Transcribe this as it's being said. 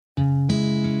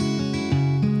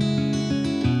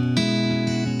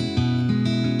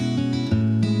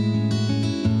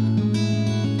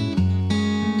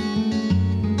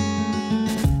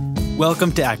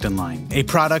Welcome to Acton Line, a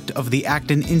product of the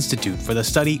Acton Institute for the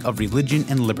Study of Religion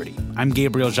and Liberty. I'm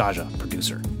Gabriel Jaja,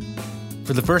 producer.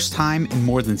 For the first time in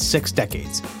more than 6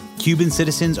 decades, Cuban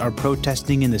citizens are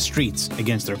protesting in the streets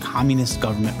against their communist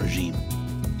government regime.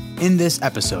 In this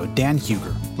episode, Dan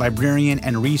Huger, librarian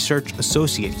and research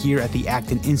associate here at the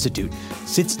Acton Institute,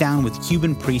 sits down with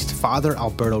Cuban priest Father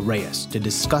Alberto Reyes to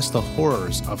discuss the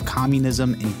horrors of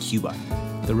communism in Cuba,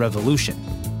 the revolution,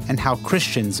 and how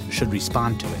Christians should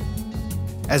respond to it.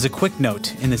 As a quick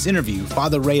note, in this interview,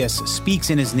 Father Reyes speaks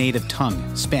in his native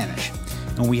tongue, Spanish,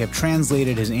 and we have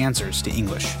translated his answers to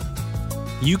English.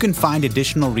 You can find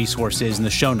additional resources in the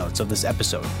show notes of this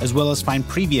episode, as well as find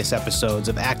previous episodes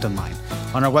of Acton Line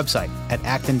on our website at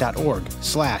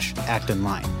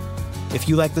acton.org/actonline. If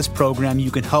you like this program,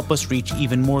 you can help us reach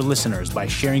even more listeners by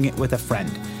sharing it with a friend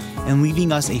and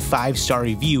leaving us a 5-star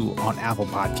review on Apple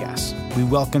Podcasts. We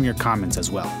welcome your comments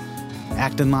as well.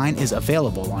 Acton Line is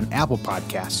available on Apple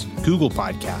Podcasts, Google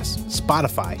Podcasts,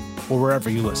 Spotify, or wherever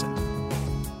you listen.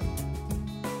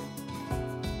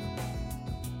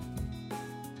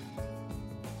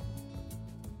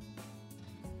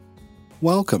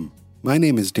 Welcome. My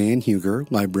name is Dan Huger,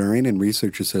 librarian and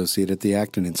research associate at the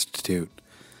Acton Institute.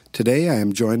 Today I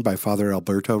am joined by Father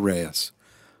Alberto Reyes.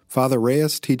 Father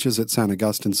Reyes teaches at San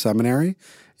Agustin Seminary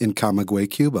in Camagüey,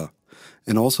 Cuba,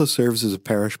 and also serves as a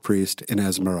parish priest in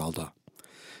Esmeralda.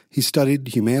 He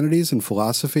studied humanities and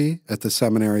philosophy at the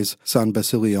seminaries San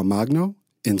Basilio Magno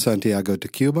in Santiago de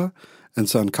Cuba and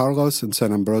San Carlos and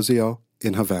San Ambrosio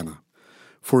in Havana.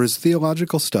 For his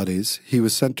theological studies, he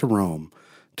was sent to Rome,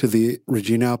 to the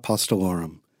Regina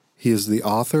Apostolorum. He is the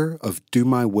author of Do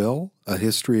My Will, A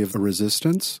History of the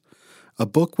Resistance, a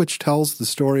book which tells the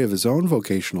story of his own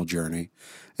vocational journey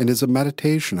and is a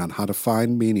meditation on how to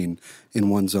find meaning in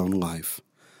one's own life.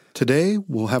 Today,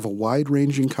 we'll have a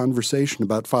wide-ranging conversation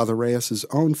about Father Reyes'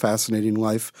 own fascinating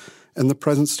life and the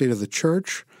present state of the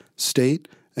church, state,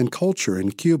 and culture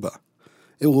in Cuba.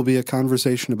 It will be a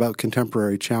conversation about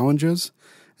contemporary challenges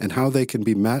and how they can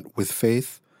be met with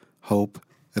faith, hope,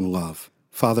 and love.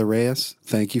 Father Reyes,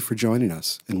 thank you for joining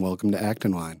us, and welcome to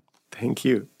Acton Line. Thank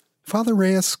you. Father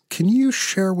Reyes, can you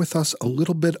share with us a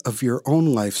little bit of your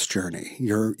own life's journey,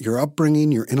 your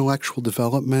upbringing, your intellectual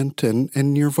development,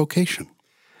 and your vocation?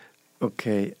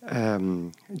 Okay. I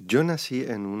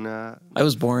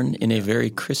was born in a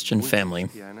very Christian family,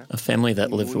 a family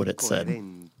that lived what it said.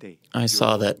 I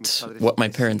saw that what my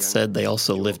parents said, they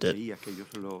also lived it.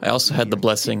 I also had the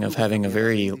blessing of having a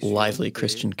very lively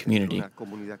Christian community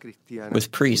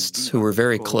with priests who were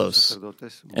very close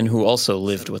and who also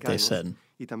lived what they said.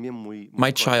 My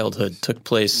childhood took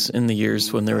place in the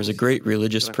years when there was a great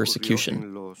religious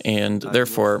persecution, and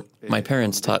therefore my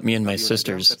parents taught me and my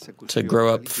sisters to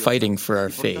grow up fighting for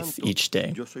our faith each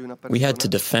day. We had to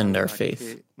defend our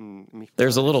faith.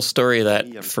 There's a little story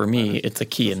that, for me, it's a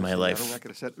key in my life,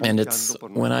 and it's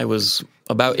when I was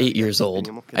about 8 years old.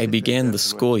 I began the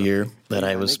school year that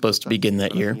I was supposed to begin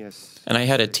that year, and I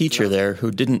had a teacher there who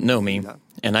didn't know me,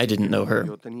 and I didn't know her.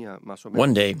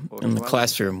 One day, in the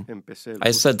classroom,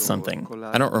 I said something.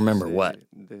 I don't remember what.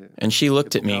 And she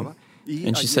looked at me,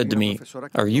 and she said to me,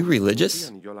 "Are you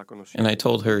religious?" And I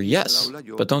told her, "Yes,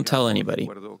 but don't tell anybody."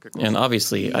 And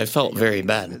obviously, I felt very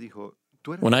bad.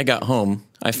 When I got home,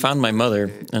 I found my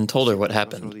mother and told her what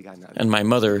happened. And my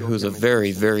mother, who's a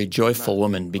very, very joyful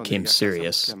woman, became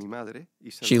serious.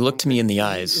 She looked me in the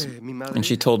eyes, and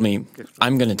she told me,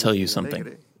 "I'm going to tell you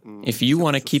something. If you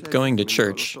want to keep going to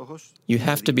church, you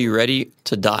have to be ready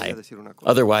to die.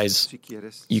 Otherwise,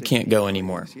 you can't go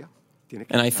anymore."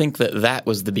 And I think that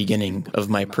was the beginning of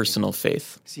my personal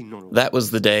faith. That was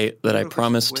the day that I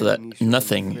promised that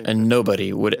nothing and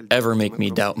nobody would ever make me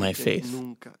doubt my faith.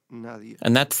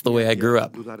 And that's the way I grew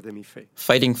up,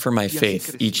 fighting for my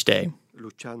faith each day.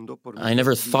 I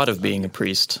never thought of being a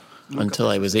priest until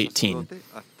I was 18.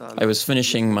 I was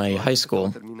finishing my high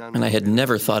school, and I had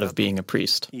never thought of being a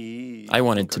priest. I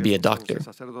wanted to be a doctor.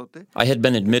 I had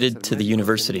been admitted to the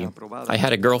university. I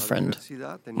had a girlfriend.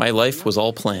 My life was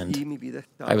all planned.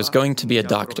 I was going to be a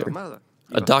doctor,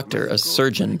 a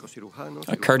surgeon,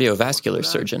 a cardiovascular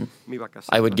surgeon.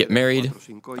 I would get married.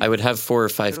 I would have 4 or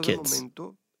 5 kids.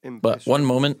 But one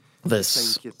moment,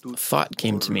 this thought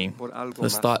came to me,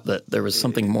 this thought that there was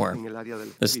something more,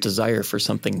 this desire for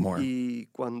something more.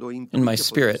 In my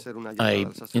spirit, I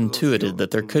intuited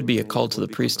that there could be a call to the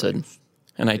priesthood,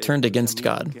 and I turned against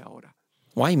God.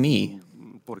 Why me?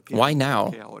 Why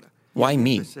now? Why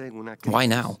me? Why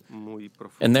now?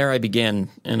 And there I began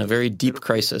in a very deep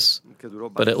crisis,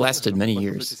 but it lasted many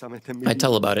years. I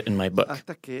tell about it in my book.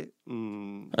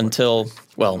 Until,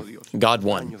 well, God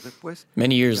won.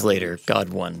 Many years later, God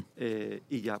won.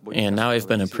 And now I've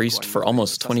been a priest for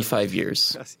almost 25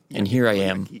 years. And here I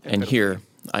am, and here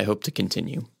I hope to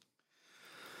continue.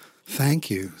 Thank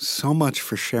you so much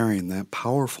for sharing that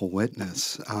powerful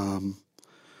witness.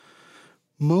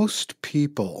 Most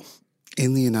people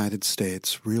in the United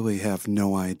States really have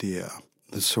no idea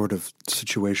the sort of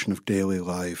situation of daily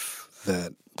life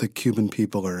that the Cuban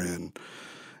people are in.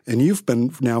 And you've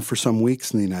been now for some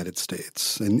weeks in the United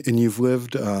States, and you've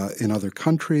lived in other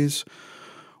countries.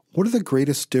 What are the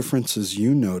greatest differences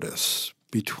you notice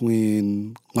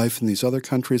between life in these other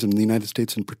countries and the United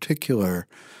States in particular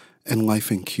and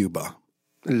life in Cuba?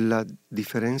 La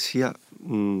diferencia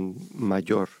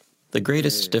mayor. The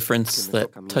greatest difference that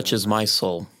touches my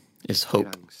soul is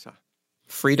hope.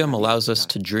 Freedom allows us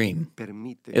to dream.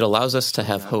 It allows us to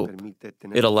have hope.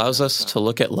 It allows us to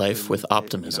look at life with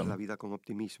optimism.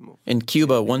 In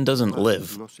Cuba, one doesn't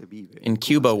live. In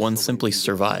Cuba, one simply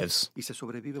survives.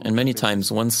 And many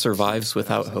times one survives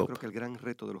without hope.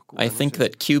 I think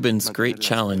that Cubans' great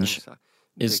challenge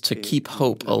is to keep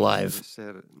hope alive,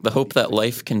 the hope that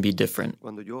life can be different.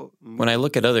 When I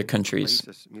look at other countries,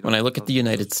 when I look at the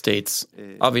United States,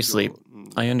 obviously,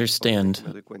 I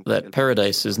understand that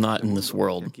paradise is not in this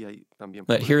world,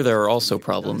 that here there are also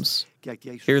problems,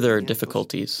 here there are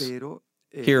difficulties,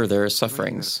 here there are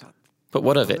sufferings. But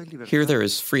what of it? Here there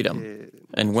is freedom,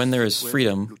 and when there is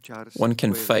freedom, one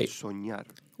can fight,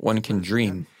 one can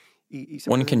dream.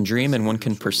 One can dream and one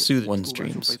can pursue one's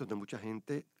dreams.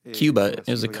 Cuba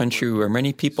is a country where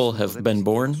many people have been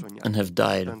born and have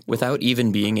died without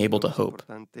even being able to hope.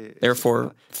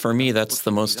 Therefore, for me, that's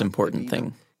the most important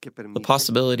thing. The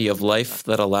possibility of life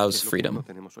that allows freedom.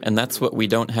 And that's what we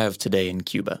don't have today in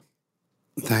Cuba.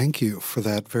 Thank you for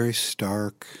that very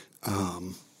stark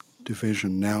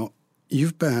division. Now,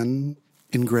 you've been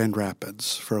in Grand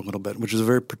Rapids for a little bit, which is a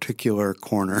very particular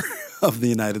corner of the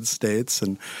United States,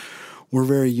 and we're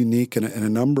very unique in a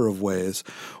number of ways.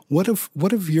 What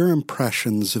have your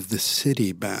impressions of the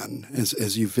city been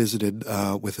as you visited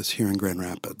with us here in Grand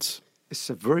Rapids? It's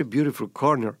a very beautiful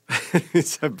corner.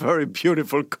 It's a very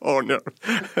beautiful corner.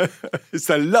 It's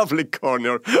a lovely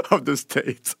corner of the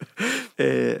state.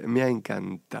 Me ha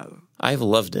encantado. I've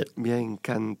loved it. Me ha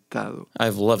encantado.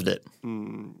 I've loved it.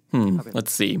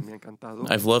 Let's see.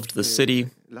 I've loved the city,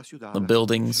 the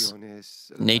buildings,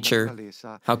 nature,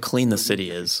 how clean the city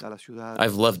is.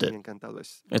 I've loved it.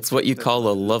 It's what you call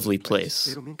a lovely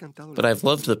place. But I've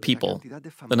loved the people,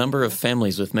 the number of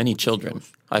families with many children.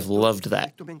 I've loved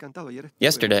that.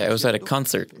 Yesterday, I was at a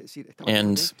concert,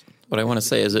 and what I want to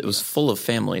say is it was full of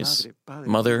families,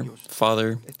 mother,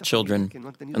 father, children,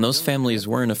 and those families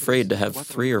weren't afraid to have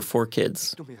 3 or 4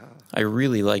 kids. I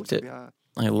really liked it.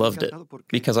 I loved it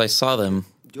because I saw them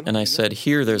and I said,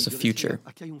 here there's a future.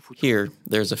 Here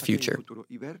there's a future.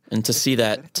 And to see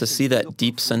that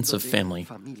deep sense of family,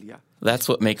 that's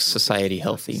what makes society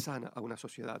healthy.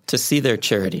 To see their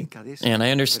charity. And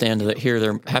I understand that here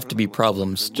there have to be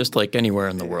problems just like anywhere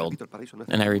in the world.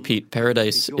 And I repeat,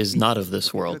 paradise is not of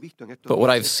this world. But what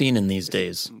I've seen in these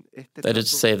days, that is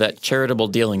to say that charitable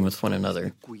dealing with one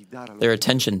another, their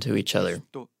attention to each other,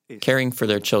 caring for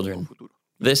their children,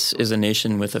 this is a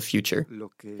nation with a future,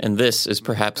 and this is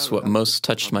perhaps what most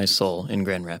touched my soul in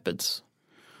Grand Rapids.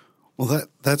 Well,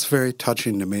 that's very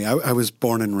touching to me. I was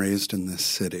born and raised in this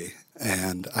city,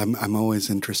 and I'm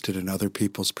always interested in other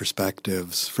people's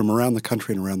perspectives from around the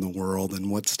country and around the world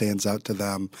and what stands out to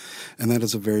them, and that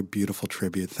is a very beautiful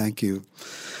tribute. Thank you.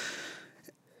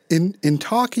 In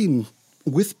talking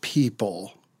with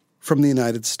people from the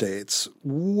United States,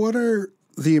 what are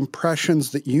the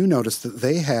impressions that you notice that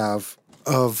they have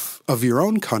of your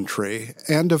own country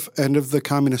and of the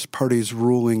Communist Party's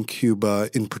ruling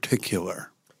Cuba in particular?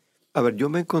 A ver, yo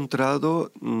me he encontrado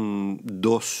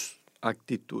dos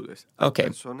actitudes.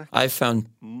 Okay, I've found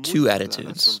 2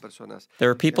 attitudes. There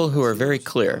are people who are very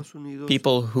clear,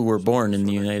 people who were born in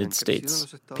the United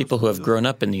States, people who have grown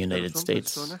up in the United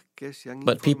States,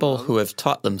 but people who have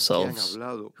taught themselves,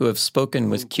 who have spoken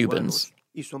with Cubans,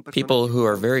 people who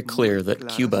are very clear that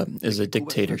Cuba is a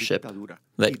dictatorship,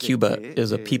 that Cuba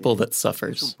is a people that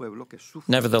suffers.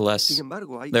 Nevertheless,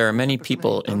 there are many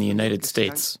people in the United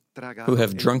States who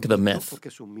have drunk the myth,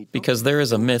 because there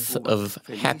is a myth of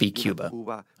happy Cuba,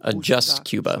 a just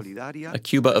Cuba, a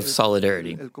Cuba of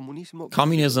solidarity.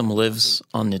 Communism lives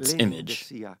on its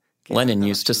image. Lenin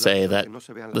used to say that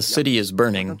the city is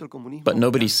burning, but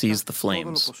nobody sees the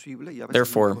flames.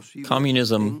 Therefore,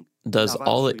 communism does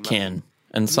all it can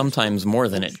and sometimes more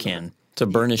than it can, to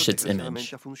burnish its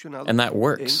image. And that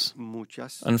works.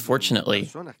 Unfortunately,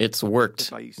 it's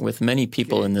worked with many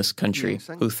people in this country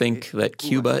who think that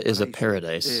Cuba is a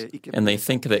paradise, and they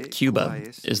think that Cuba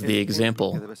is the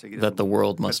example that the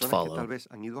world must follow.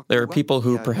 There are people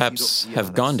who perhaps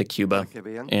have gone to Cuba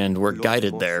and were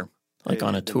guided there, like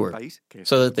on a tour,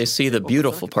 so that they see the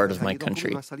beautiful part of my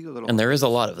country, and there is a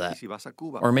lot of that.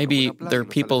 Or maybe there are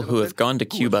people who have gone to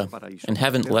Cuba and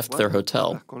haven't left their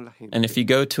hotel, and if you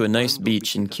go to a nice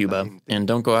beach in Cuba and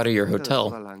don't go out of your hotel,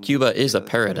 Cuba is a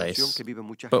paradise.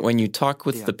 But when you talk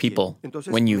with the people,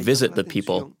 when you visit the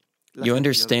people, you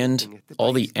understand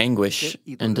all the anguish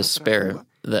and despair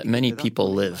that many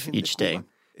people live each day.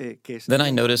 Then I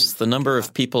noticed the number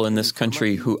of people in this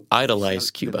country who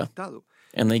idolize Cuba,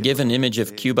 and they give an image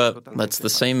of Cuba that's the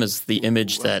same as the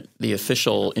image that the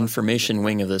official information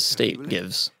wing of the state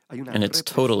gives. And it's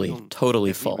totally,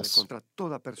 totally false.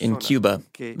 In Cuba,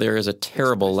 there is a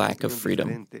terrible lack of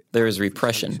freedom. There is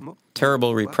repression,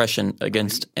 terrible repression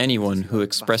against anyone who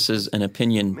expresses an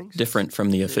opinion different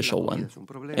from the official one.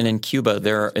 And in Cuba,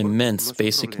 there are immense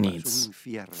basic needs.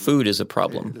 Food is a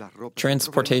problem.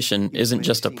 Transportation isn't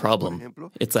just a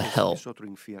problem, it's a hell.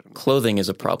 Clothing is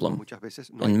a problem.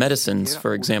 And medicines,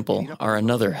 for example, are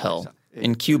another hell.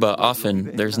 In Cuba,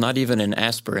 often, there's not even an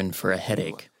aspirin for a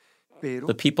headache.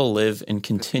 The people live in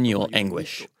continual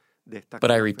anguish. But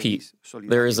I repeat,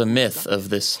 there is a myth of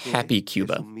this happy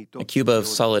Cuba, a Cuba of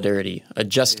solidarity, a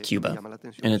just Cuba,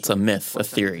 and it's a myth, a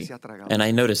theory, and I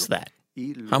notice that.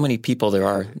 How many people there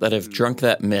are that have drunk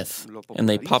that myth, and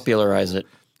they popularize it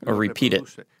or repeat it,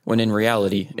 when in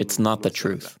reality it's not the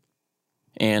truth.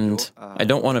 And I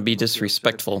don't want to be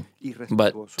disrespectful,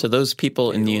 but to those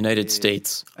people in the United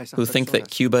States who think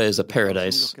that Cuba is a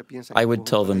paradise, I would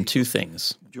tell them two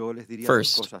things.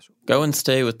 First, go and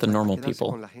stay with the normal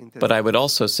people. But I would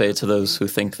also say to those who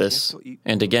think this,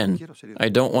 and again, I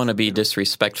don't want to be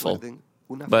disrespectful,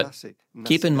 but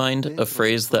keep in mind a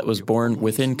phrase that was born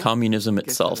within communism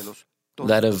itself,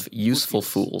 that of useful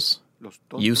fools.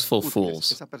 Useful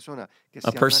fools.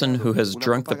 A person who has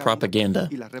drunk the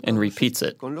propaganda and repeats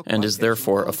it and is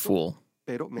therefore a fool.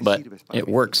 But it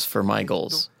works for my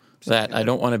goals. That I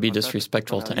don't want to be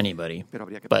disrespectful to anybody,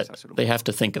 but they have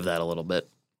to think of that a little bit.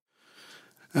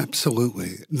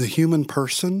 Absolutely. The human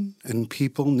person and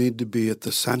people need to be at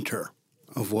the center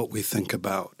of what we think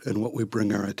about and what we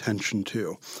bring our attention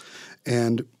to.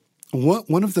 And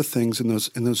one of the things in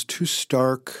those two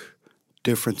stark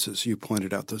differences you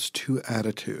pointed out, those two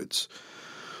attitudes.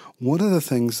 One of the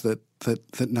things that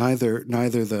neither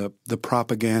the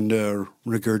propaganda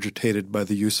regurgitated by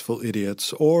the useful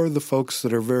idiots or the folks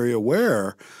that are very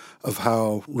aware of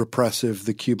how repressive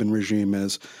the Cuban regime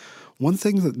is, one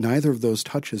thing that neither of those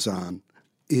touches on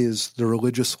is the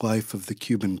religious life of the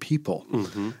Cuban people.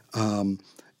 Mm-hmm.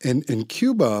 And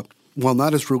Cuba, while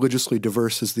not as religiously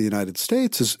diverse as the United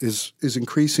States, is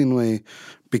increasingly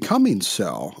becoming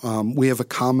so. We have a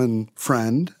common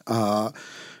friend,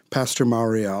 Pastor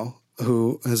Mario,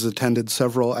 who has attended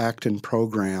several Acton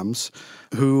programs,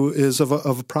 who is of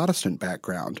a Protestant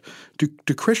background.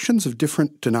 Do Christians of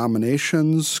different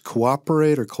denominations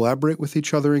cooperate or collaborate with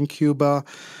each other in Cuba?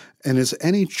 And is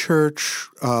any church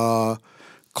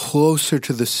closer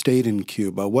to the state in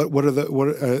Cuba?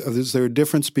 Is there a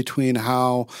difference between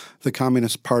how the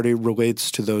Communist Party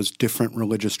relates to those different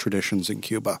religious traditions in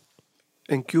Cuba?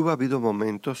 In Cuba,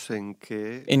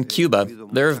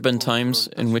 there have been times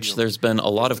in which there's been a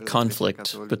lot of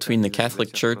conflict between the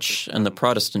Catholic Church and the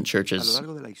Protestant churches,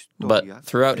 but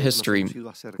throughout history,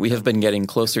 we have been getting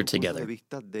closer together.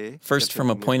 First, from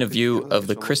a point of view of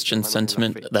the Christian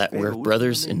sentiment that we're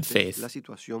brothers in faith,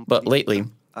 but lately,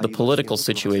 the political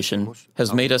situation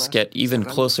has made us get even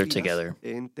closer together,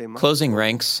 closing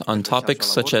ranks on topics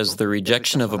such as the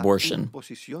rejection of abortion,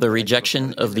 the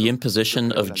rejection of the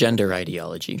imposition of gender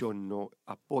ideology.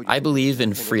 I believe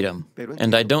in freedom,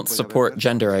 and I don't support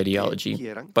gender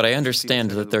ideology, but I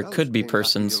understand that there could be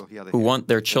persons who want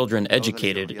their children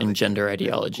educated in gender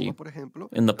ideology,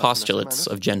 in the postulates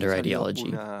of gender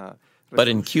ideology. But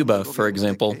in Cuba, for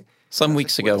example, some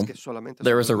weeks ago,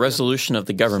 there was a resolution of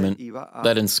the government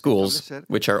that in schools,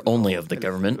 which are only of the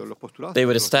government, they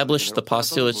would establish the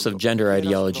postulates of gender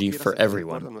ideology for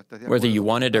everyone, whether you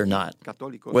want it or not,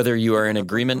 whether you are in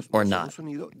agreement or not.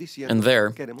 And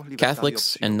there,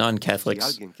 Catholics and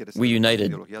non-Catholics, we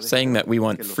united, saying that we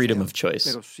want freedom of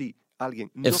choice.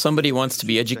 If somebody wants to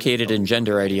be educated in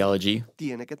gender ideology,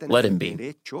 let him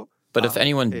be. But if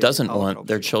anyone doesn't want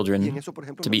their children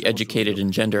to be educated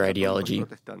in gender ideology,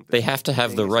 they have to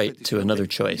have the right to another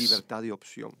choice.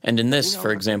 And in this,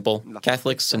 for example,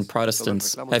 Catholics and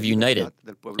Protestants have united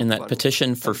in that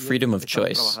petition for freedom of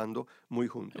choice.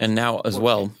 And now as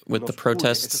well, with the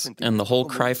protests and the whole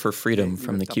cry for freedom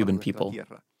from the Cuban people.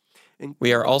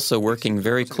 We are also working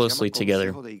very closely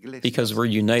together because we're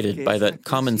united by that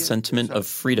common sentiment of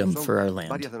freedom for our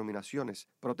land.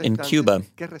 In Cuba,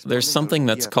 there's something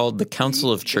that's called the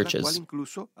Council of Churches.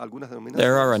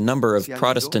 There are a number of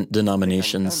Protestant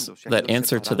denominations that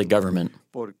answer to the government,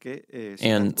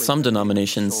 and some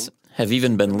denominations have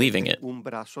even been leaving it.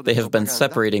 They have been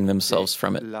separating themselves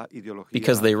from it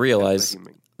because they realize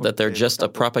that they're just a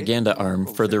propaganda arm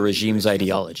for the regime's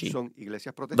ideology.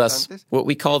 Thus, what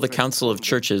we call the Council of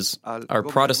Churches are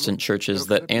Protestant churches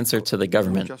that answer to the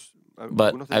government.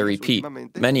 But, I repeat,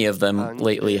 many of them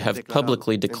lately have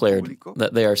publicly declared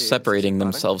that they are separating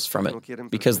themselves from it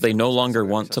because they no longer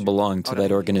want to belong to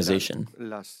that organization.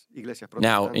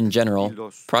 Now, in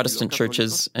general, Protestant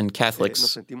churches and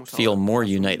Catholics feel more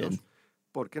united.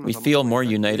 We feel more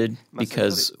united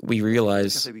because we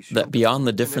realize that beyond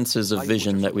the differences of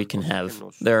vision that we can have,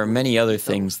 there are many other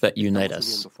things that unite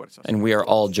us, and we are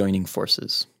all joining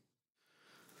forces.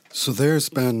 So there's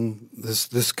been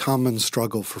this common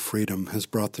struggle for freedom has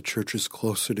brought the churches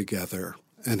closer together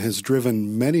and has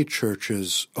driven many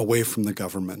churches away from the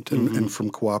government and from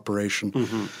cooperation.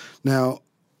 Now,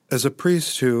 as a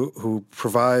priest who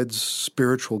provides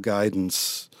spiritual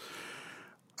guidance,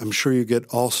 I'm sure you get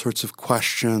all sorts of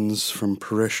questions from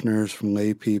parishioners, from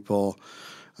lay people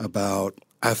about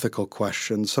ethical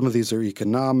questions. Some of these are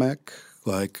economic,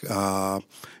 like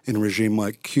in a regime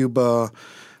like Cuba,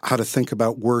 how to think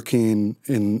about working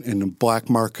in a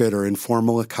black market or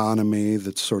informal economy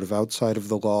that's sort of outside of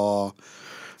the law.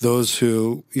 Those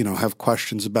who, have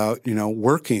questions about,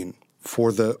 working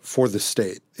for the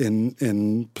state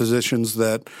in positions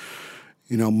that,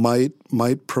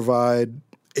 might provide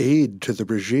aid to the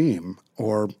regime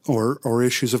or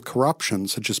issues of corruption,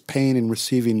 such as paying and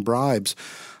receiving bribes.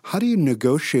 How do you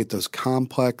negotiate those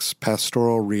complex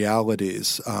pastoral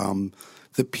realities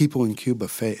that people in Cuba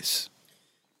face?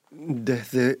 In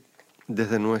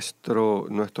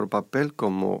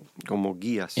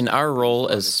our role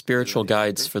as spiritual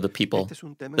guides for the people,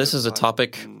 this is a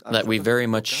topic that we very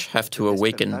much have to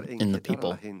awaken in the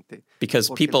people, because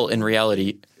people in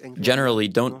reality generally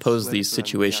don't pose these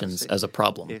situations as a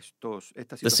problem.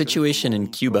 The situation in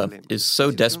Cuba is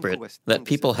so desperate that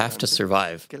people have to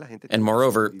survive. And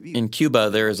moreover, in Cuba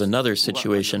there is another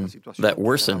situation that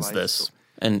worsens this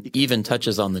and even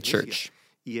touches on the church.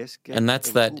 And that's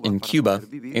that in Cuba,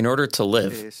 in order to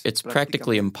live, it's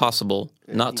practically impossible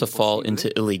not to fall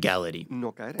into illegality.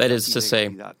 That is to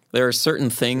say, there are certain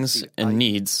things and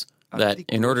needs that,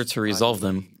 in order to resolve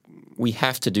them, we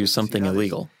have to do something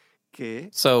illegal.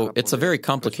 So it's a very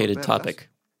complicated topic,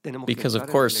 because, of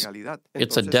course,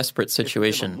 it's a desperate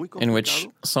situation in which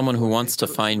someone who wants to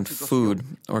find food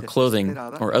or clothing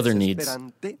or other needs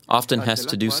often has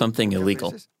to do something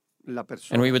illegal.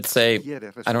 And we would say,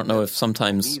 I don't know if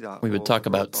sometimes we would talk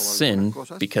about sin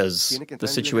because the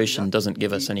situation doesn't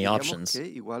give us any options.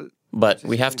 But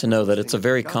we have to know that it's a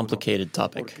very complicated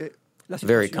topic.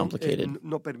 Very complicated.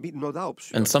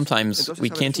 And sometimes we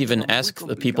can't even ask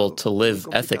the people to live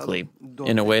ethically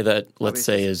in a way that, let's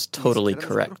say, is totally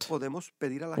correct.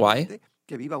 Why?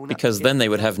 Because then they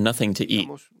would have nothing to eat.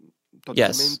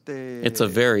 Yes, it's a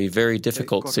very, very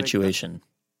difficult situation.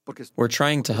 We're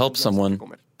trying to help someone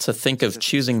to think of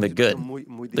choosing the good,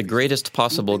 the greatest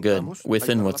possible good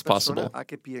within what's possible.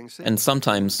 And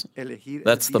sometimes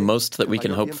that's the most that we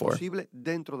can hope for.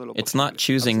 It's not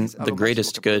choosing the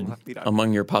greatest good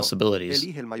among your possibilities,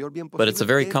 but it's a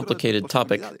very complicated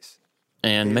topic.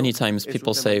 And many times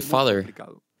people say, Father,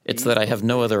 it's that I have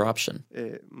no other option.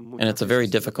 And it's a very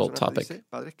difficult topic.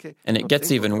 And it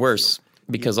gets even worse,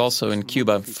 because also in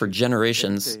Cuba, for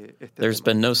generations, there's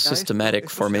been no systematic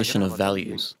formation of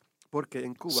values.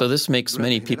 So this makes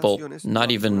many people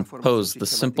not even pose the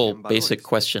simple, basic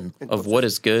question of what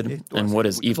is good and what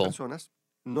is evil,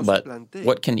 but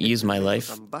what can ease my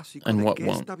life and what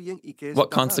won't?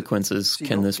 What consequences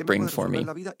can this bring for me?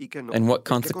 And what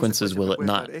consequences will it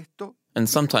not? And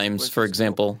sometimes, for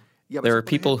example, there are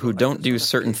people who don't do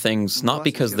certain things not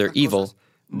because they're evil,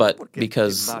 but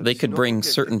because they could bring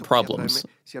certain problems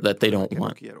that they don't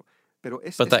want.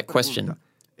 But that question,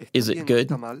 is it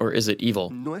good or is it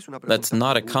evil? That's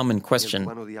not a common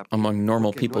question among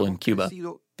normal people in Cuba,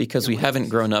 because we haven't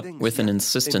grown up with an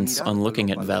insistence on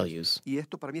looking at values.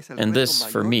 And this,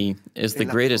 for me, is the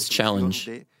greatest challenge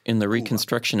in the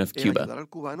reconstruction of Cuba,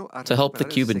 to help the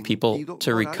Cuban people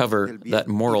to recover that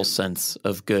moral sense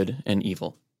of good and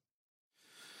evil.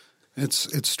 It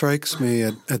strikes me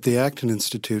at the Acton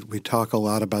Institute, we talk a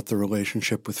lot about the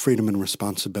relationship with freedom and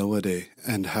responsibility,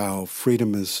 and how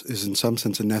freedom is in some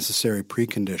sense a necessary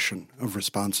precondition of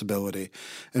responsibility.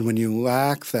 And when you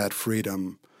lack that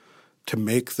freedom to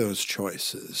make those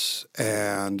choices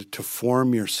and to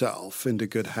form yourself into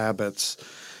good habits,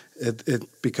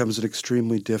 it becomes an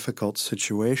extremely difficult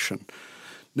situation.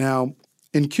 Now,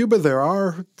 in Cuba, there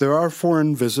are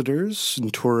foreign visitors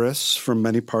and tourists from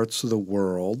many parts of the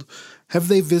world. Have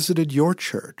they visited your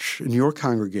church and your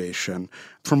congregation?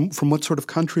 From what sort of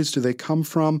countries do they come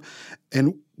from?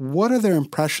 And what are their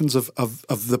impressions of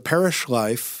the parish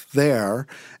life there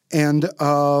and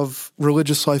of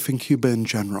religious life in Cuba in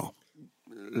general?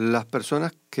 Las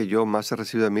personas que yo más he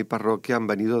recibido de mi parroquia han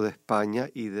venido de España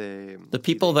y de... The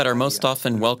people that are most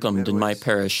often welcomed in my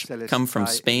parish come from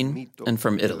Spain and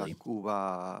from Italy.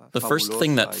 The first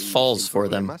thing that falls for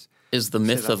them is the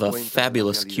myth of a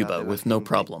fabulous Cuba with no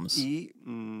problems.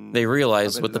 They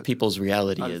realize what the people's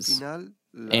reality is.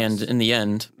 And in the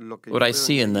end, what I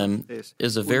see in them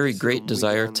is a very great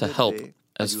desire to help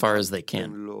as far as they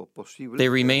can. They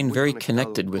remain very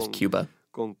connected with Cuba,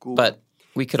 but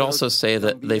we could also say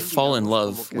that they fall in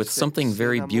love with something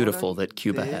very beautiful that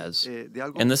Cuba has.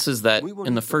 And this is that,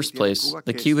 in the first place,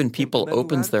 the Cuban people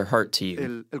opens their heart to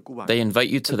you. They invite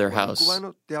you to their house.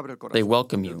 They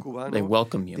welcome you. They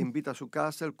welcome you.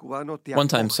 One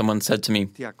time someone said to me,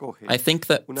 I think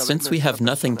that since we have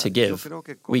nothing to give,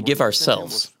 we give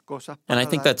ourselves. And I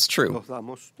think that's true.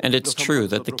 And it's true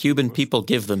that the Cuban people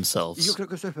give themselves.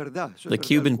 The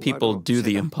Cuban people do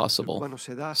the impossible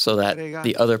so that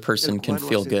the other person can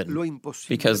feel good.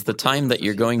 Because the time that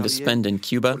you're going to spend in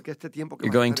Cuba,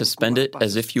 you're going to spend it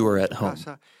as if you were at home.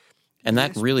 And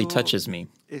that really touches me,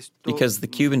 because the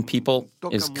Cuban people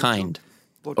is kind,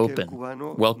 open,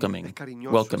 welcoming.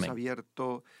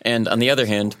 And on the other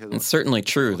hand, it's certainly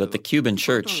true that the Cuban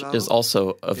church is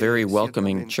also a very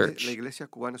welcoming church,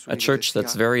 a church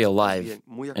that's very alive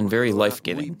and very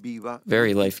life-giving,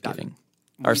 very life-giving.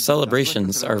 Our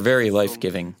celebrations are very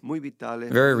life-giving,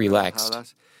 very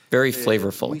relaxed, very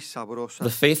flavorful.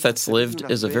 The faith that's lived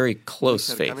is a very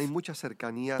close faith.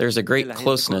 There's a great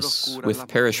closeness with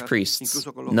parish priests,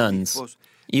 nuns,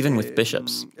 even with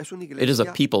bishops. It is a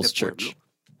people's church.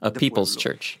 A people's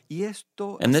church.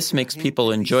 And this makes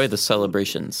people enjoy the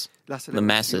celebrations, the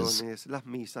masses,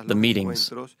 the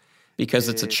meetings, because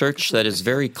it's a church that is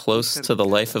very close to the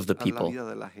life of the people.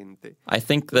 I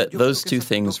think that those two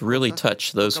things really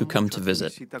touch those who come to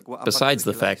visit, besides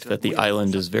the fact that the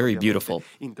island is very beautiful,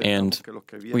 and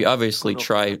we obviously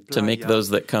try to make those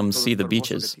that come see the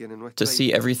beaches, to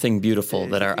see everything beautiful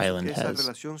that our island has.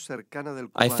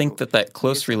 I think that that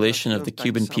close relation of the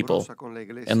Cuban people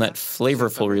and that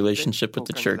flavorful relationship with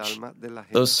the church,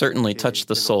 those certainly touch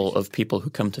the soul of people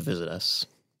who come to visit us.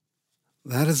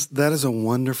 That is a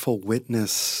wonderful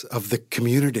witness of the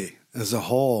community as a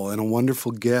whole, and a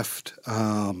wonderful gift.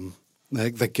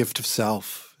 The gift of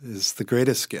self is the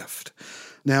greatest gift.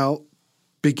 Now,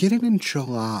 beginning in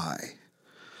July,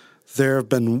 there have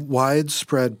been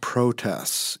widespread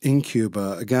protests in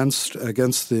Cuba against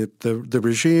the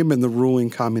regime and the ruling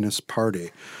Communist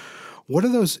Party. What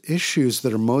are those issues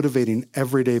that are motivating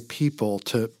everyday people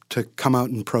to come out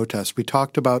and protest? We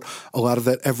talked about a lot of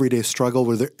that everyday struggle.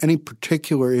 Were there any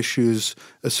particular issues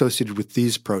associated with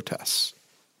these protests?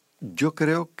 I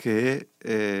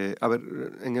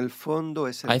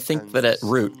think that at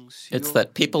root, it's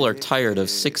that people are tired of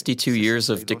 62 years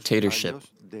of dictatorship,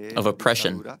 of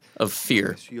oppression, of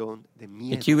fear.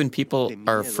 The Cuban people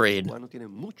are afraid.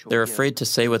 They're afraid to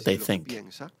say what they think.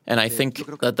 And I think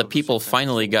that the people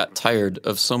finally got tired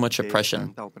of so much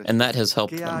oppression, and that has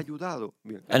helped them.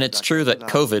 And it's true that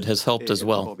COVID has helped as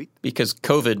well, because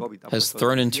COVID has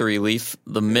thrown into relief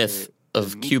the myth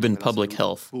of Cuban public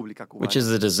health, which is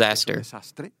a disaster,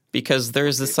 because there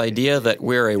is this idea that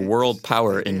we're a world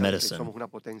power in medicine.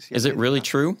 Is it really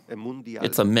true?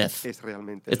 It's a myth.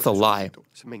 It's a lie.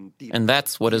 And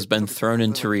that's what has been thrown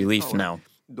into relief now.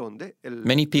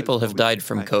 Many people have died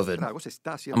from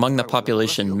COVID. Among the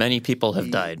population, many people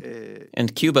have died.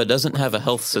 And Cuba doesn't have a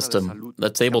health system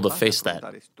that's able to face that.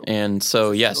 And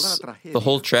so, yes, the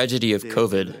whole tragedy of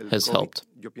COVID has helped.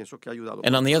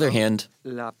 And on the other hand,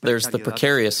 there's the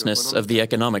precariousness of the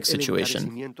economic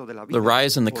situation, the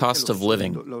rise in the cost of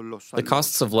living. The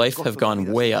costs of life have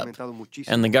gone way up,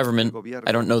 and the government,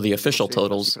 I don't know the official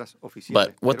totals,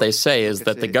 but what they say is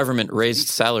that the government raised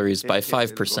salaries by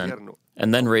 5%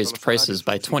 and then raised prices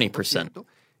by 20%.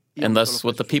 And thus,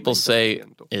 what the people say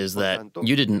is that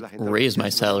you didn't raise my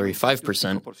salary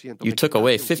 5%, you took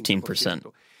away 15%.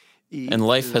 And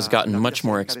life has gotten much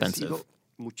more expensive.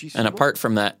 And apart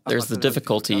from that, there's the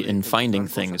difficulty in finding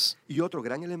things.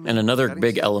 And another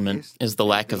big element is the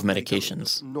lack of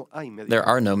medications. There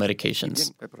are no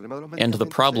medications. And the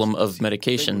problem of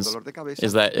medications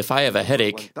is that if I have a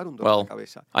headache, well,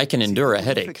 I can endure a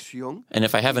headache. And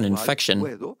if I have an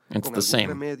infection, it's the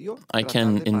same. I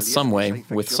can, in some way,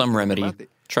 with some remedy,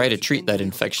 try to treat that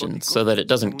infection so that it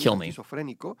doesn't kill me.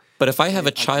 But if I have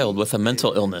a child with a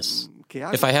mental illness,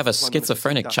 if I have a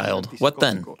schizophrenic child, what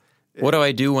then? What do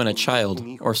I do when a child,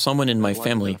 or someone in my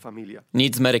family,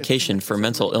 needs medication for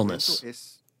mental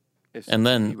illness? And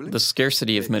then the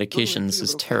scarcity of medications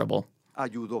is terrible.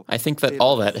 I think that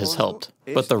all that has helped,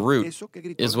 but the root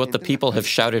is what the people have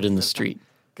shouted in the street.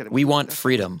 We want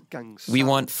freedom. We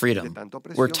want freedom.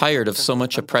 We're tired of so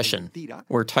much oppression.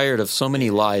 We're tired of so many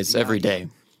lies every day.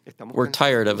 We're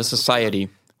tired of a society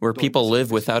where people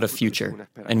live without a future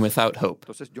and without hope.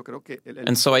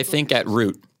 And so I think at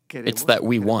root, it's that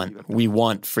we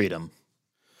want freedom.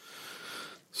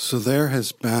 So there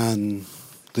has been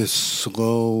this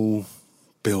slow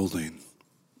building,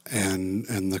 and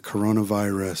the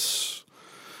coronavirus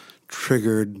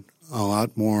triggered a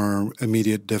lot more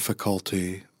immediate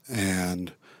difficulty,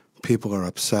 and people are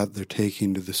upset. They're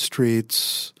taking to the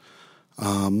streets.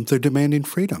 They're demanding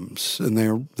freedoms, and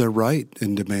they're right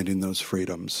in demanding those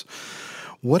freedoms.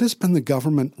 What has been the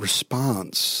government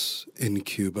response in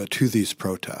Cuba to these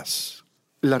protests?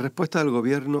 La respuesta del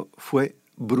gobierno fue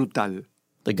brutal.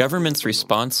 The government's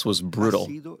response was brutal.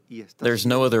 There's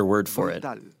no other word for it.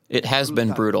 It has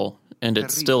been brutal, and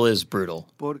it still is brutal.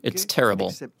 It's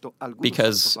terrible,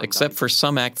 because except for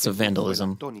some acts of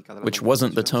vandalism, which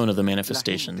wasn't the tone of the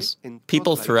manifestations,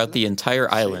 people throughout the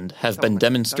entire island have been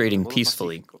demonstrating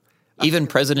peacefully. Even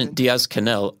President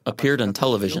Diaz-Canel appeared on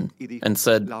television and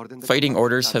said, "Fighting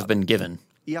orders have been given."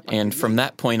 And from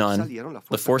that point on,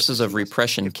 the forces of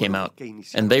repression came out,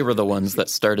 and they were the ones that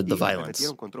started the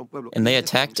violence. And they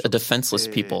attacked a defenseless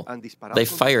people. They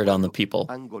fired on the people.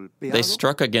 They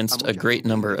struck against a great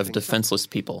number of defenseless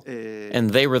people, and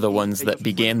they were the ones that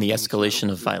began the escalation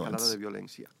of violence.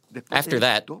 After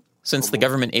that, since the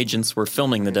government agents were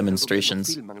filming the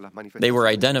demonstrations, they were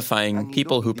identifying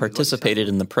people who participated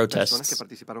in the protests,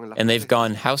 and they've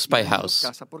gone house by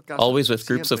house, always with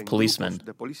groups of policemen,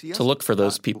 to look for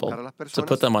those people, to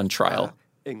put them on trial.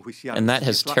 And that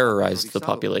has terrorized the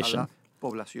population.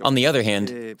 On the other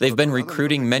hand, they've been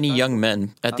recruiting many young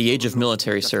men at the age of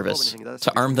military service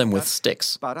to arm them with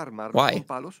sticks. Why?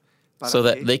 So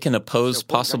that they can oppose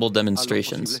possible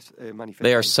demonstrations.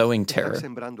 They are sowing terror.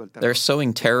 They're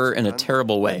sowing terror in a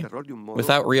terrible way,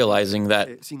 without realizing that,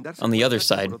 on the other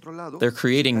side, they're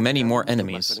creating many more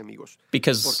enemies.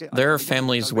 Because there are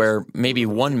families where maybe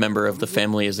one member of the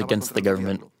family is against the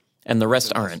government, and the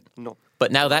rest aren't.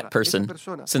 But now that person,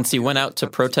 since he went out to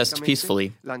protest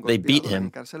peacefully, they beat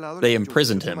him, they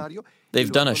imprisoned him.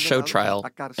 They've done a show trial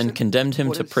and condemned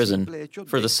him to prison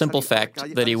for the simple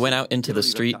fact that he went out into the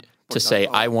street to say,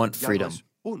 "I want freedom."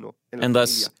 And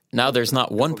thus, now there's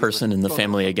not one person in the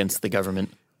family against the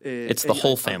government. It's the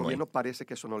whole family.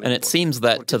 And it seems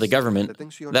that to the government,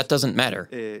 that doesn't matter.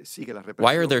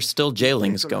 Why are there still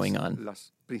jailings going on?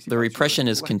 The repression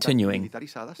is continuing,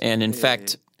 and in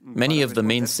fact, many of the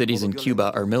main cities in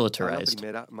Cuba are militarized.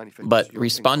 But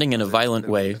responding in a violent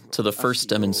way to the first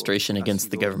demonstration against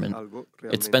the government,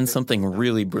 it's been something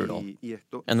really brutal.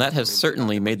 And that has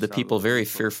certainly made the people very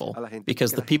fearful,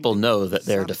 because the people know that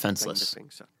they're defenseless.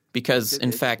 Because,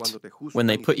 in fact, when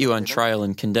they put you on trial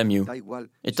and condemn you,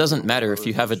 it doesn't matter if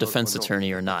you have a defense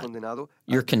attorney or not.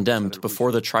 You're condemned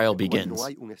before the trial begins.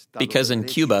 Because in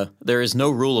Cuba, there is no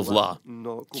rule of law.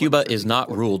 Cuba is not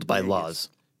ruled by laws.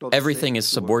 Everything is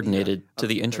subordinated to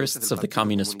the interests of the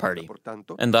Communist Party.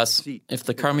 And thus, if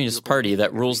the Communist Party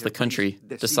that rules the country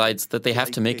decides that they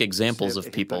have to make examples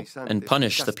of people and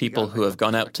punish the people who have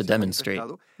gone out to demonstrate,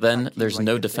 then there's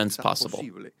no defense possible.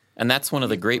 And that's one of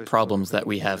the great problems that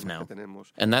we have now.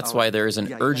 And that's why there is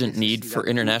an urgent need for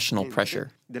international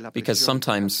pressure, because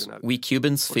sometimes we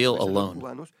Cubans feel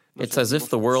alone. It's as if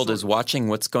the world is watching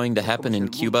what's going to happen in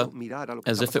Cuba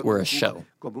as if it were a show.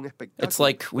 It's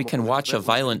like we can watch a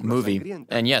violent movie,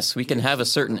 and yes, we can have a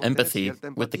certain empathy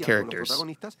with the characters,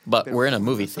 but we're in a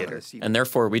movie theater, and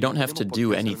therefore we don't have to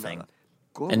do anything.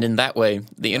 And in that way,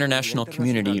 the international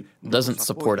community doesn't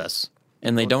support us,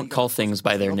 and they don't call things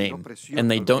by their name, and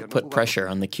they don't put pressure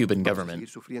on the Cuban government.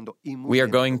 We are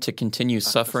going to continue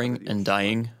suffering and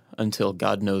dying until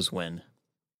God knows when.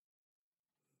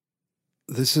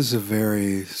 This is a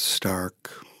very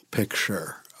stark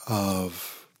picture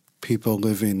of people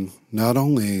living not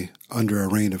only under a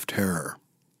reign of terror,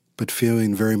 but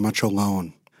feeling very much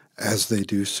alone as they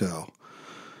do so.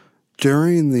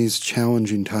 During these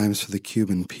challenging times for the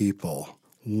Cuban people,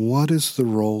 what is the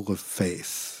role of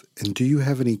faith? And do you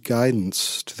have any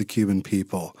guidance to the Cuban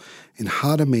people in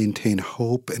how to maintain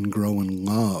hope and grow in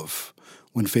love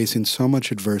when facing so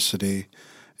much adversity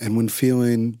and when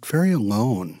feeling very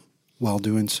alone while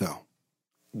doing so?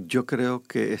 Yo creo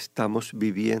que estamos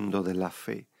viviendo de la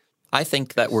fe. I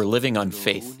think that we're living on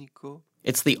faith.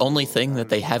 It's the only thing that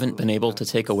they haven't been able to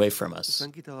take away from us.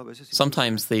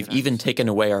 Sometimes they've even taken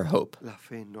away our hope.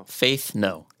 Faith,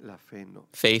 no.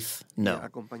 Faith, no.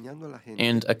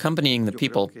 And accompanying the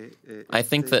people, I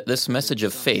think that this message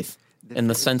of faith, in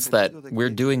the sense that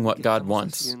we're doing what God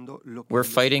wants, we're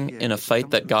fighting in a fight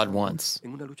that God wants,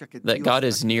 that God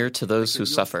is near to those who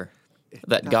suffer,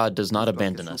 that God does not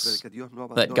abandon us,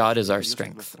 that God is our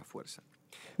strength.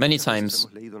 Many times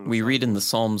we read in the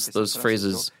Psalms those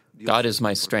phrases, God is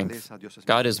my strength,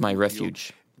 God is my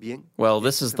refuge. Well,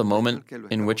 this is the moment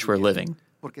in which we're living,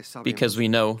 because we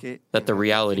know that the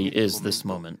reality is this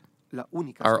moment.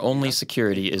 Our only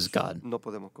security is God.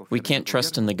 We can't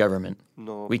trust in the government.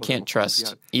 We can't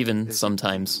trust, even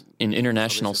sometimes, in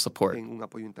international support.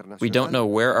 We don't know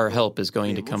where our help is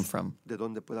going to come from.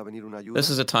 This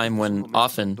is a time when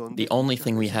often the only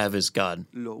thing we have is God,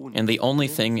 and the only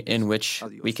thing in which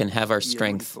we can have our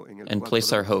strength and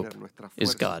place our hope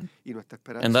is God.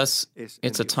 And thus,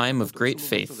 it's a time of great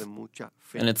faith,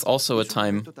 and it's also a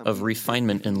time of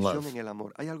refinement in love.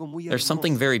 There's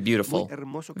something very beautiful,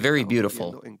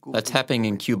 that's happening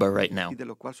in Cuba right now,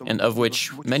 and of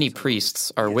which many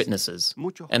priests are witnesses.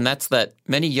 And that's that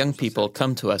many young people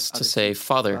come to us to say,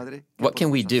 Father, what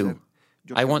can we do?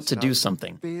 I want to do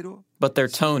something. But their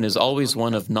tone is always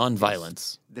one of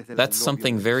nonviolence. That's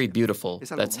something very beautiful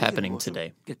that's happening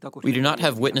today. We do not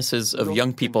have witnesses of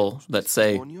young people that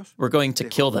say, we're going to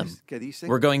kill them.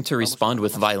 We're going to respond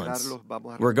with violence.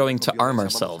 We're going to arm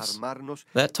ourselves.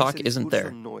 That talk isn't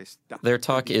there. Their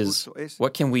talk is,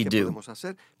 what can we do?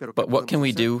 But what can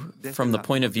we do from the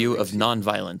point of view of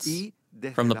nonviolence,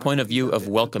 from the point of view of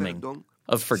welcoming,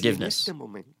 of forgiveness?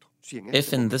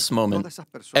 If in this moment,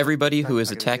 everybody who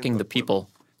is attacking the people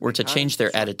were to change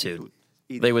their attitude,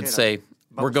 they would say,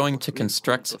 we're going to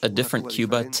construct a different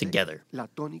Cuba together.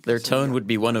 Their tone would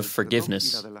be one of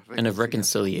forgiveness and of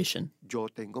reconciliation.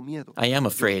 I am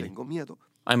afraid.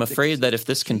 I'm afraid that if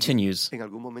this continues,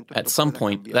 at some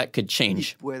point that could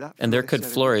change, and there could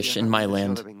flourish in my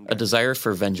land a desire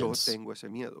for vengeance.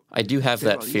 I do have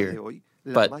that fear.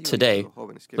 But today,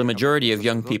 the majority of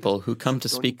young people who come to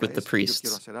speak with the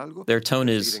priests, their tone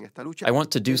is, I want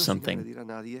to do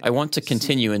something. I want to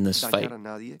continue in this fight,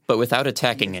 but without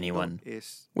attacking anyone,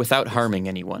 without harming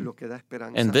anyone.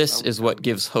 And this is what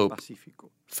gives hope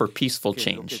for peaceful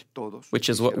change, which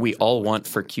is what we all want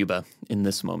for Cuba in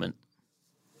this moment.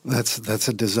 That's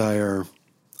a desire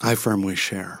I firmly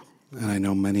share, and I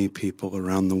know many people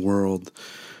around the world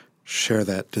share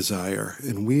that desire.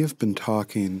 And we have been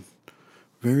talking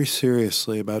very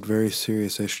seriously about very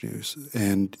serious issues,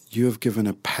 and you have given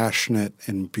a passionate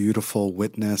and beautiful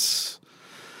witness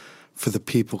for the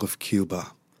people of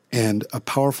Cuba, and a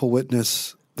powerful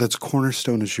witness that's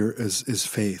cornerstone is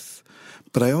faith.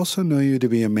 But I also know you to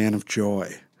be a man of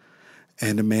joy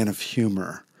and a man of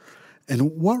humor.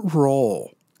 And what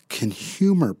role can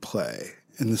humor play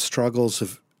in the struggles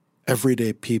of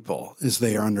everyday people as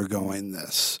they are undergoing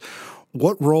this?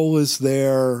 What role is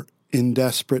there in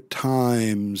desperate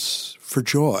times for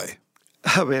joy?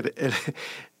 A ver,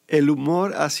 el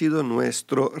humor ha sido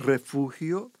nuestro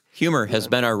refugio. Humor has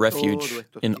been our refuge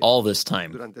in all this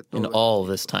time,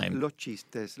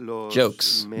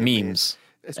 Jokes, memes,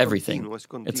 everything.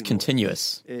 It's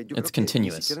continuous.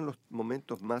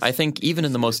 I think even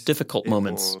in the most difficult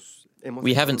moments,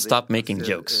 we haven't stopped making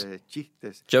jokes.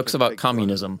 Jokes about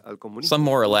communism, some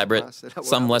more elaborate,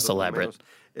 some less elaborate.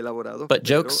 But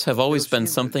jokes have always been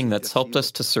something that's helped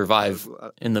us to survive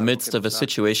in the midst of a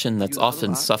situation that's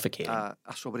often suffocating.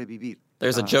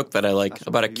 There's a joke that I like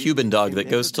about a Cuban dog that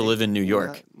goes to live in New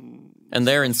York. And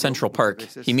there in Central Park,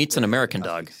 he meets an American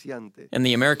dog. And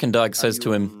the American dog says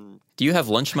to him, do you have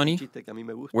lunch money?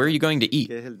 Where are you going to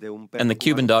eat? And the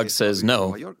Cuban dog says,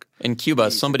 no. In Cuba,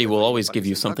 somebody will always give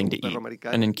you something to eat.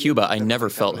 And in Cuba, I never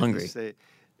felt hungry.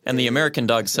 And the American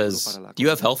dog says, do you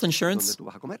have health insurance?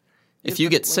 if you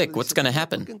get sick, what's going to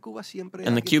happen?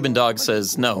 And the Cuban dog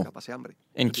says, no.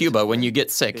 In Cuba, when you get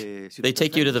sick, they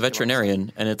take you to the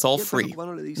veterinarian, and it's all free.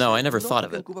 No, I never thought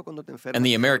of it. And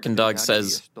the American dog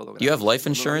says, do you have life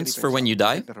insurance for when you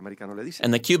die?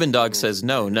 And the Cuban dog says,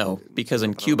 no, because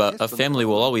in Cuba, a family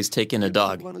will always take in a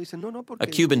dog. A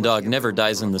Cuban dog never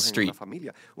dies in the street.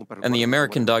 And the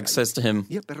American dog says to him,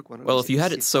 well, if you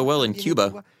had it so well in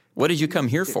Cuba, what did you come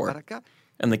here for?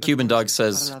 And the Cuban dog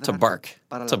says, to bark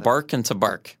and to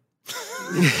bark.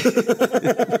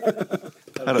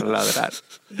 Para ladrar.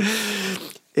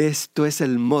 Esto es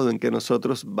el modo en que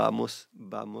nosotros vamos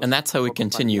And that's how we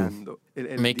continue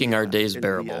making our days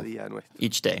bearable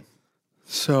each day.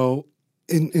 So,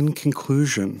 in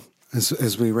conclusion,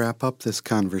 as we wrap up this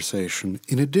conversation,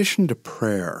 in addition to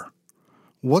prayer,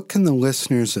 what can the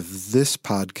listeners of this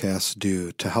podcast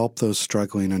do to help those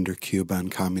struggling under Cuba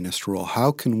and communist rule?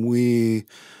 How can we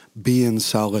be in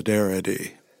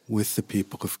solidarity with the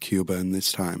people of Cuba in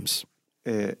these times?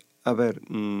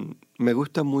 Me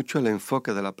gusta mucho el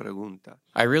enfoque de la pregunta.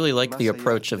 I really like the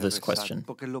approach of this question.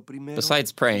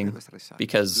 Besides praying,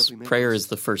 because prayer is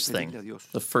the first thing,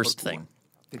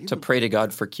 to pray to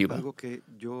God for Cuba.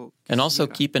 And also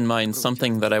keep in mind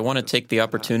something that I want to take the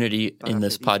opportunity in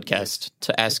this podcast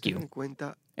to ask you.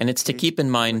 And it's to keep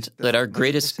in mind that our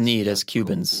greatest need as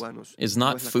Cubans is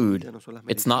not food,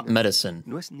 it's not medicine,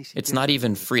 it's not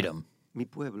even freedom.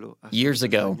 Years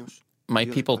ago, my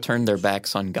people turned their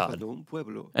backs on God.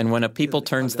 And when a people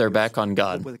turns their back on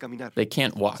God, they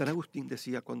can't walk.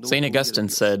 St. Augustine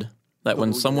said that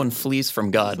when someone flees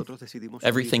from God,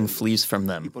 everything flees from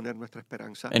them.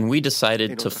 And we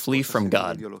decided to flee from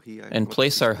God and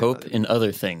place our hope in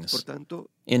other things,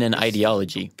 in an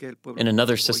ideology, in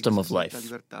another system of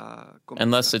life.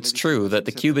 And thus it's true that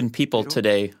the Cuban people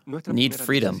today need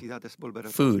freedom,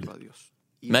 food,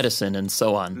 medicine, and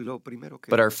so on.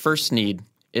 But our first need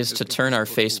is to turn our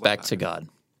face back to God.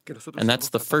 And that's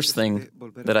the first thing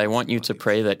that I want you to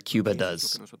pray that Cuba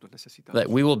does, that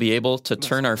we will be able to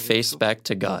turn our face back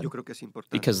to God,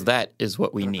 because that is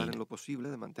what we need.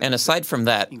 And aside from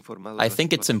that, I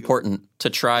think it's important to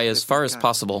try as far as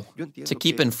possible to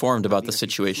keep informed about the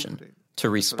situation, to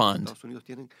respond.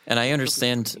 And I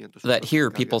understand that here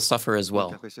people suffer as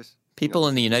well. People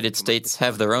in the United States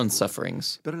have their own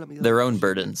sufferings, their own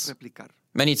burdens.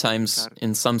 Many times,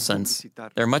 in some sense,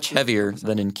 they're much heavier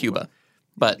than in Cuba.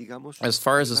 But as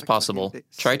far as is possible,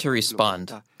 try to respond,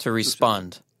 to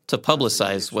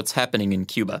publicize what's happening in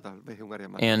Cuba.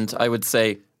 And I would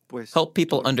say, help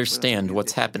people understand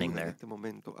what's happening there.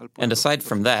 And aside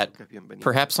from that,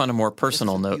 perhaps on a more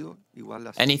personal note,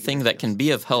 anything that can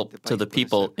be of help to the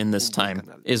people in this time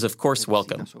is of course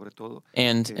welcome.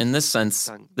 And in this sense,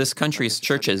 this country's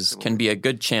churches can be a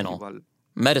good channel.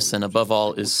 Medicine, above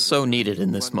all, is so needed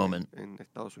in this moment.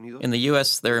 In the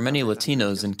U.S., there are many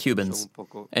Latinos and Cubans,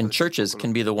 and churches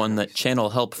can be the one that channel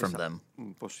help from them.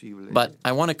 But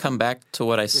I want to come back to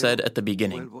what I said at the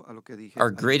beginning. Our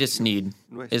greatest need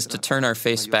is to turn our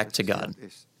face back to God.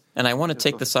 And I want to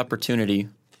take this opportunity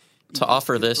to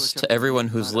offer this to everyone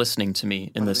who's listening to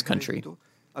me in this country.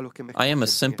 I am a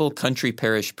simple country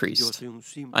parish priest.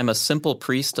 I'm a simple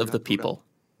priest of the people.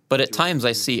 But at times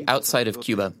I see outside of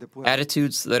Cuba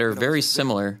attitudes that are very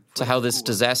similar to how this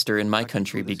disaster in my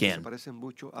country began.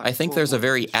 I think there's a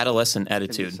very adolescent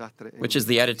attitude, which is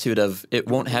the attitude of, it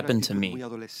won't happen to me.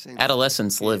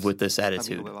 Adolescents live with this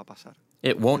attitude.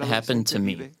 It won't happen to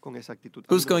me.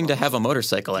 Who's going to have a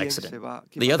motorcycle accident?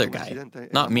 The other guy,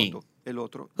 not me.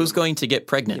 Who's going to get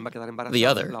pregnant? The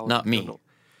other, not me.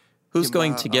 Who's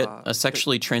going to get a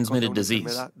sexually transmitted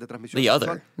disease? The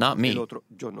other, not me.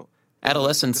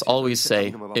 Adolescents always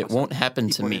say, it won't happen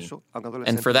to me.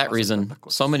 And for that reason,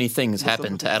 so many things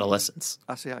happen to adolescents.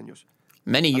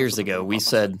 Many years ago, we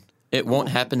said, it won't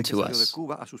happen to us.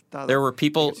 There were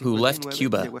people who left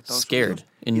Cuba scared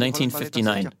in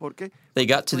 1959. They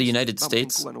got to the United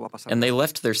States, and they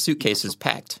left their suitcases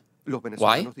packed.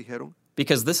 Why?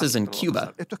 Because this is in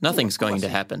Cuba. Nothing's going to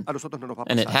happen.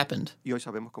 And it happened.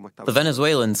 The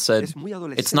Venezuelans said,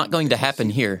 it's not going to happen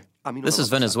here. This is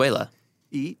Venezuela.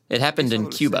 It happened in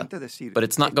Cuba, but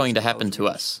it's not going to happen to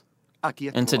us.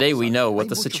 And today we know what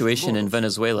the situation in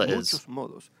Venezuela is.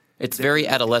 It's very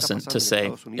adolescent to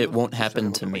say, it won't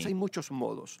happen to me.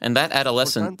 And that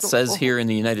adolescent says here in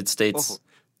the United States,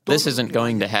 this isn't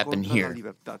going to happen here.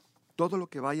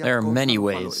 There are many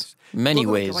ways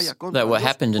that what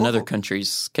happened in other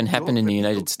countries can happen in the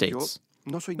United States.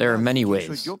 There are many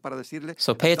ways.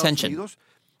 So pay attention.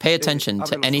 Pay attention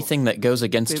to anything that goes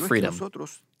against freedom,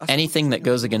 anything that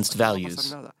goes against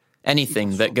values,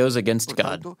 anything that goes against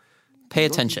God. Pay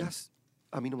attention.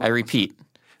 I repeat,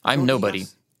 I'm nobody.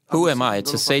 Who am I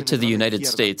to say to the United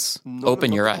States,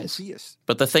 open your eyes?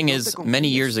 But the thing is, many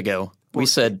years ago, we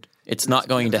said, it's not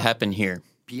going to happen here.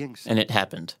 And it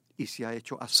happened.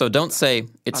 So don't say,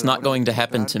 it's not going to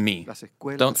happen to me.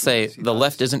 Don't say, the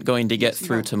left isn't going to get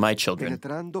through to my children.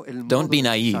 Don't be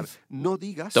naive.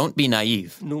 Don't be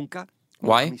naive.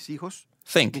 Why?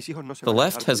 Think. The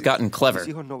left has gotten clever.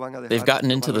 They've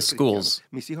gotten into the schools,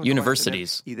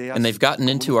 universities, and they've gotten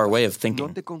into our way of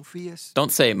thinking.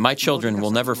 Don't say, my children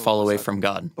will never fall away from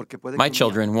God. My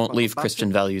children won't leave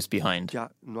Christian values behind.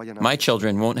 My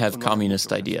children won't have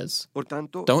communist ideas.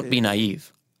 Don't be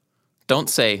naive. Don't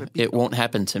say, it won't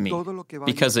happen to me,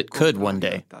 because it could one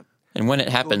day. And when it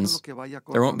happens,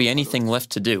 there won't be anything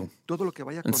left to do.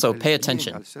 And so pay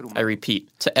attention, I repeat,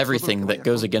 to everything that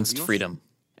goes against freedom.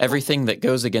 Everything that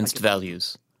goes against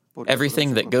values.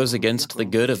 Everything that goes against the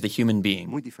good of the human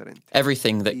being.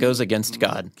 Everything that goes against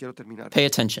God. Pay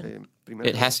attention.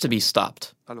 It has to be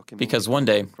stopped. Because one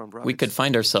day, we could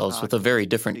find ourselves with a very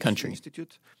different country.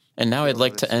 And now I'd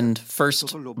like to end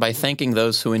first by thanking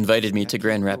those who invited me to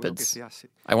Grand Rapids.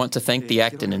 I want to thank the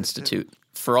Acton Institute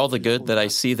for all the good that I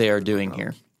see they are doing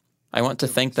here. I want to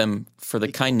thank them for the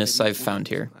kindness I've found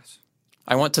here.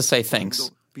 I want to say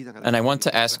thanks. And I want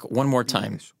to ask one more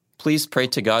time, please pray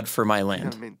to God for my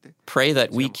land. Pray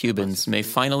that we Cubans may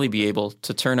finally be able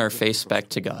to turn our face back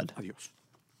to God.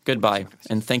 Goodbye,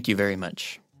 and thank you very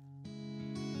much.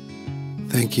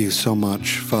 Thank you so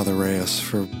much, Father Reyes,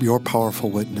 for your powerful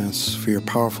witness, for your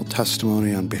powerful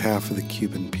testimony on behalf of the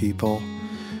Cuban people,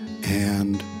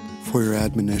 and for your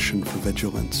admonition for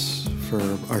vigilance for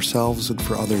ourselves and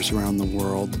for others around the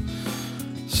world,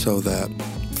 so that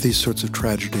these sorts of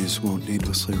tragedies won't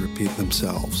needlessly repeat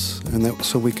themselves, and that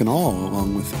so we can all,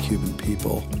 along with the Cuban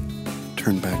people,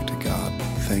 turn back to God.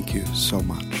 Thank you so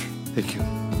much. Thank you.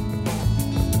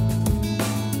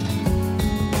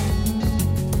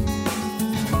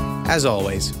 As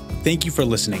always, thank you for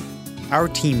listening. Our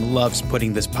team loves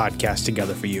putting this podcast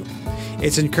together for you.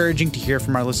 It's encouraging to hear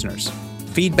from our listeners.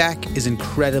 Feedback is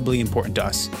incredibly important to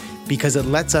us because it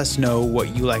lets us know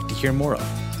what you like to hear more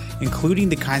of, including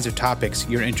the kinds of topics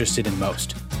you're interested in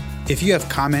most. If you have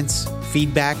comments,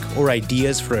 feedback, or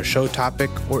ideas for a show topic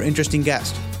or interesting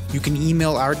guest, you can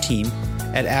email our team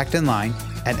at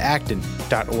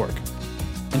actonline@acton.org.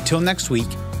 Until next week,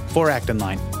 for Acton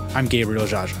Line, I'm Gabriel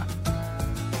Jaja.